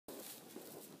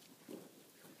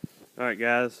Alright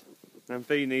guys, I'm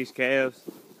feeding these calves.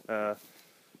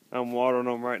 I'm watering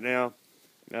them right now.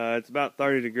 It's about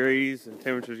 30 degrees and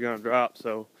temperature's going to drop,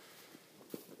 so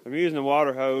I'm using a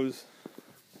water hose.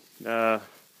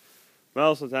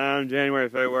 Most of the time, January,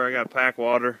 February, I got pack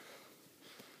water.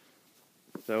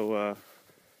 So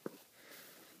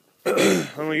I'm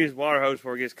going to use water hose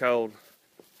before it gets cold.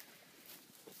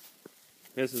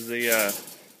 This is the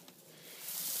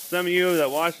some of you that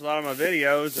watch a lot of my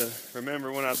videos remember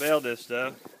when I baled this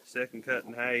stuff, second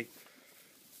cutting hay.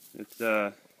 It's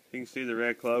you can see the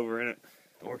red clover in it,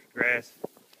 orchard grass.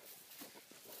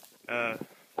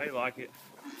 They like it.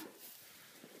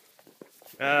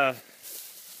 I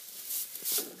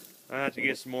have to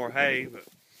get some more hay, but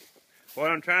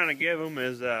what I'm trying to give them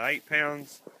is 8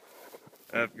 pounds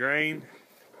of grain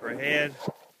per head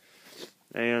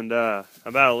and about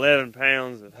 11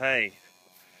 pounds of hay.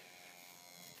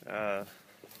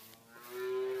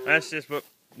 That's just what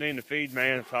me and the feed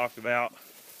man have talked about.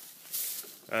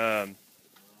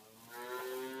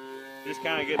 Just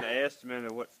kind of getting an estimate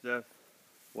of what stuff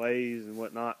weighs and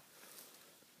whatnot.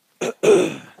 These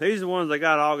are the ones I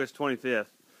got August 25th.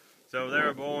 So they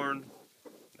were born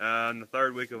in the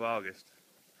 3rd week of August.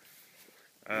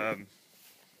 My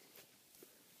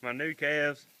new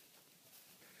calves,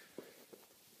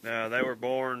 they were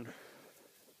born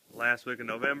last week of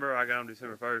November. I got them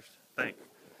December 1st, I think.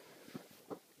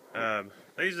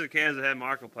 These are the calves that have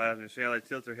mycoplasma. You see how they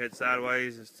tilt their head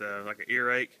sideways? It's like an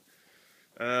earache.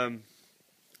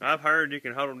 I've heard you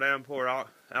can hold them down, pour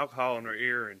alcohol in their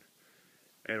ear, and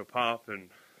it'll pop and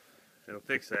it'll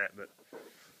fix that. But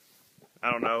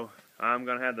I don't know. I'm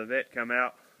gonna have the vet come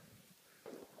out.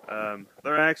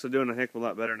 They're actually doing a heck of a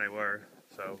lot better than they were.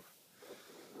 So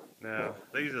now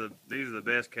these are the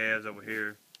best calves over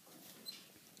here.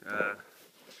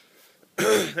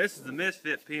 This is the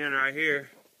misfit pen right here,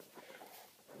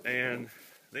 and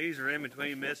these are in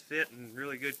between misfit and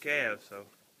really good calves, so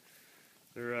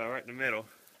they're right in the middle.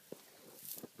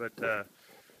 But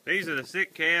these are the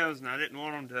sick calves, and I didn't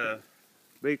want them to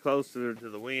be close to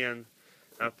the wind.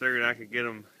 I figured I could get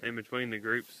them in between the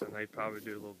groups, and they'd probably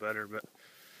do a little better. But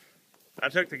I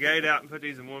took the gate out and put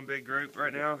these in one big group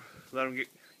right now, let them get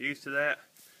used to that.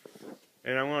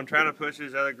 And I'm going to try to push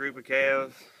this other group of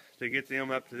calves to get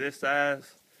them up to this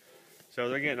size, so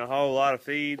they're getting a whole lot of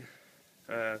feed,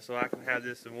 so I can have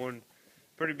this in one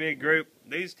pretty big group.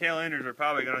 These tail enders are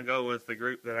probably going to go with the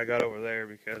group that I got over there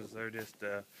because they're just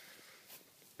they're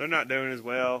not doing as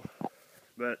well,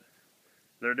 but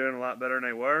they're doing a lot better than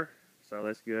they were, so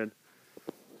that's good.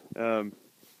 I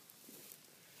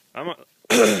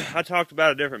talked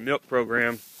about a different milk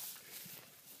program.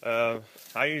 I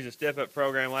used a step-up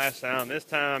program last time. This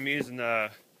time I'm using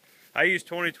I used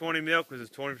 20-20 milk, which is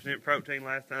 20% protein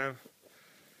last time.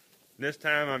 This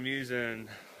time I'm using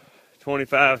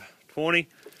 25-20.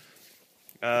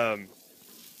 I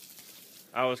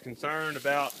was concerned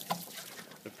about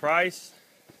the price.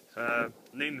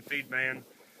 Needing the feed man,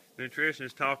 the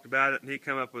nutritionist talked about it, and he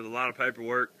come up with a lot of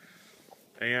paperwork.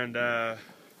 And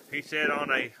he said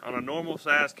on a normal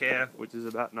size calf, which is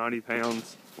about 90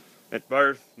 pounds at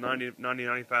birth,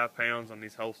 95 pounds on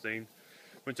these Holstein,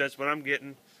 which that's what I'm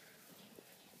getting.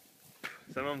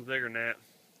 Some of them's bigger than that,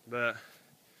 but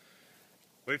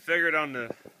we figured on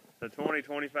the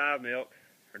 20-25 milk,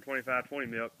 or 25-20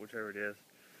 milk, whichever it is,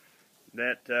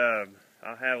 that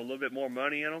I'll have a little bit more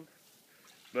money in them,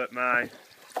 but my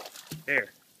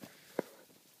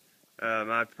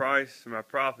price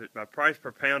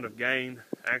per pound of gain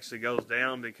actually goes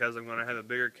down because I'm going to have a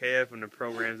bigger calf when the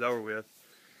program's over with.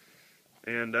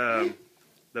 And the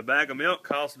bag of milk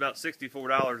costs about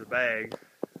 $64 a bag,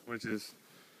 which is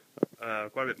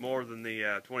quite a bit more than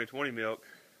the 20-20 milk,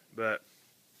 but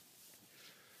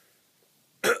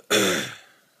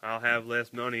I'll have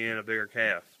less money in a bigger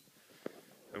calf.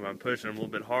 And I'm pushing them a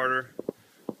little bit harder.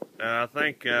 I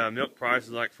think milk price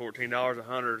is like $14 a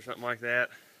hundred or something like that.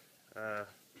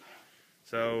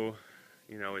 So,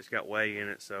 you know, it's got whey in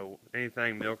it, so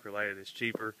anything milk related is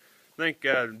cheaper. I think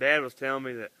Dad was telling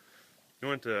me that he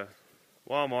went to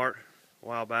Walmart a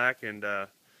while back, and I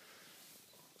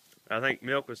think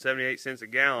milk was 78 cents a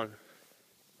gallon,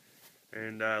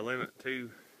 and limit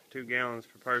two gallons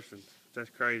per person. That's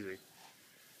crazy.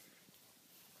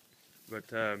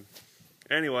 But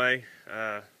anyway,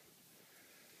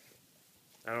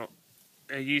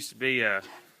 it used to be, you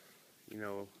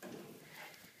know,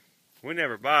 we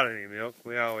never bought any milk.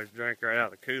 We always drank right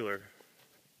out of the cooler.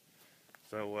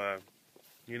 So,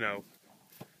 you know,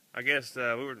 I guess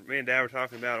me and Dad were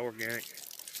talking about organic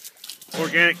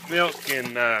milk,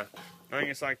 and I think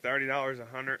it's like $30 a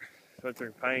hundred. That's what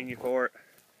they're paying you for it.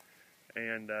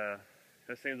 And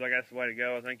It seems like that's the way to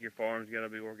go. I think your farm's got to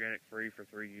be organic free for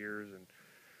 3 years, and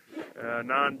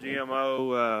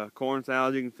non-GMO corn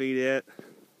salads you can feed it.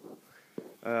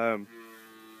 You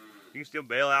can still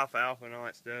bale alfalfa and all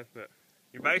that stuff, but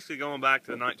you're basically going back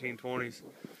to the 1920s.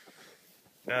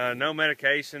 No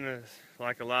medication,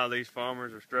 like a lot of these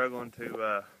farmers are struggling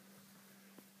to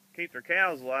keep their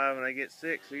cows alive when they get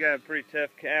sick, so you got a pretty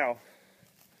tough cow.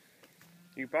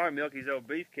 You can probably milk these old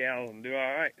beef cows and do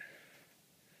alright.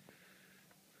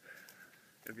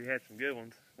 If you had some good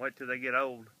ones. Wait till they get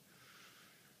old.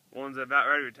 Ones that are about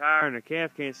ready to retire and the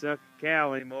calf can't suck a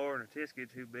cow anymore and the tits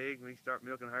get too big, we start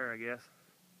milking her, I guess.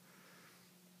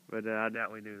 But I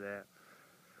doubt we do that.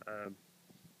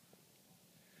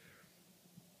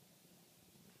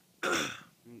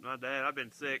 My dad, I've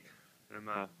been sick, and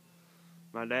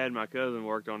my dad and my cousin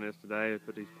worked on this today. They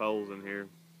put these poles in here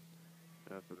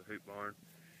for the hoop barn.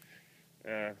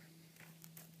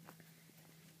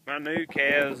 My new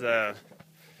calves,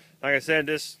 like I said,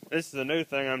 this is a new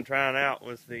thing I'm trying out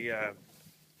with the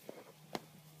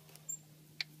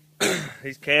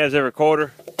these calves every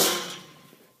quarter.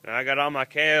 Now, I got all my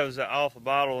calves off a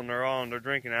bottle and they're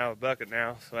drinking out of a bucket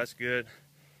now, so that's good.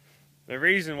 The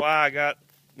reason why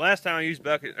last time I used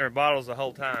bottles the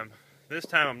whole time. This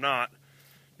time I'm not,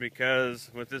 because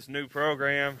with this new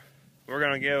program, we're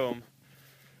gonna give them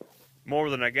more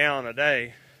than a gallon a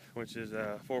day, which is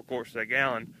 4 quarts to a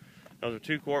gallon. Those are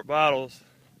 2-quart bottles,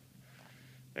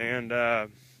 and I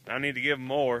need to give them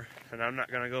more, and I'm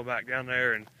not gonna go back down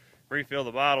there and refill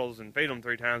the bottles and feed them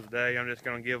 3 times a day. I'm just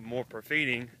gonna give them more per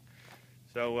feeding.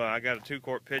 So I got a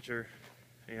 2-quart pitcher,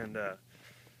 and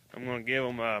I'm gonna give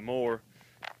them more.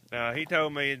 He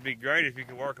told me it'd be great if you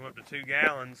could work them up to 2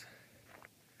 gallons,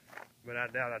 but I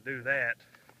doubt I'd do that.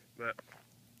 But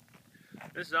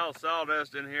this is all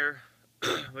sawdust in here.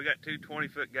 We got 2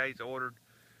 20-foot gates ordered.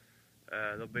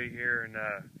 They'll be here, and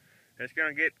it's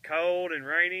gonna get cold and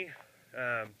rainy.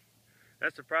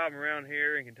 That's the problem around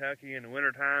here in Kentucky in the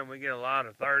wintertime. We get a lot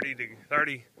of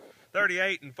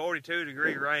 38 and 42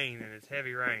 degree rain, and it's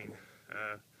heavy rain.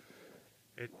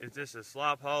 It's just a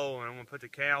slop hole, and I'm going to put the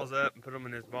cows up and put them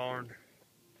in this barn.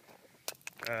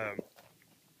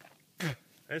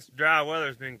 This dry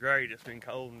weather's been great. It's been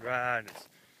cold and dry, and it's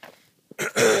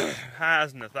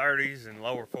highs in the 30s and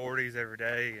lower 40s every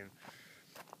day, and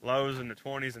lows in the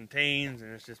 20s and teens,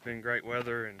 and it's just been great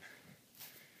weather. And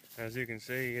as you can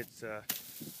see, it's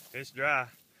dry,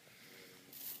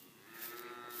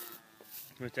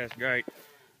 which that's great.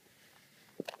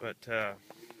 But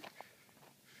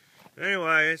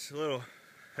anyway, it's I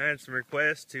had some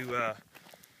requests to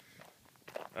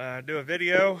do a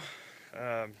video.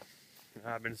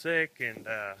 I've been sick and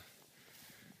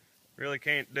really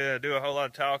can't do a whole lot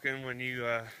of talking when you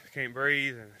can't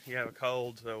breathe and you have a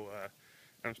cold. So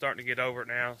I'm starting to get over it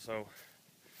now. So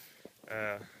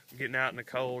getting out in the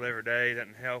cold every day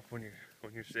doesn't help when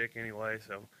you're sick anyway.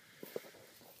 So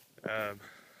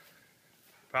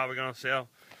probably gonna sell.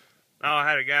 Oh, I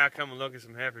had a guy come and look at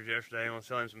some heifers yesterday. I'm gonna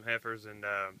sell him some heifers, and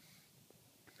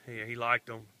he liked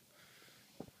them,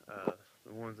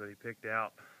 the ones that he picked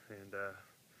out, and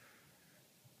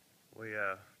we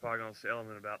probably gonna sell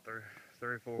them in about 3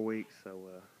 or 4 weeks.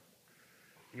 So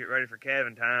get ready for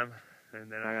calving time,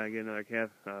 and then I gotta get another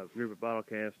group of bottle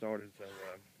calves started. So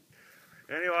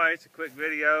anyway, it's a quick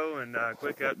video and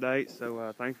quick update.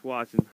 So thanks for watching.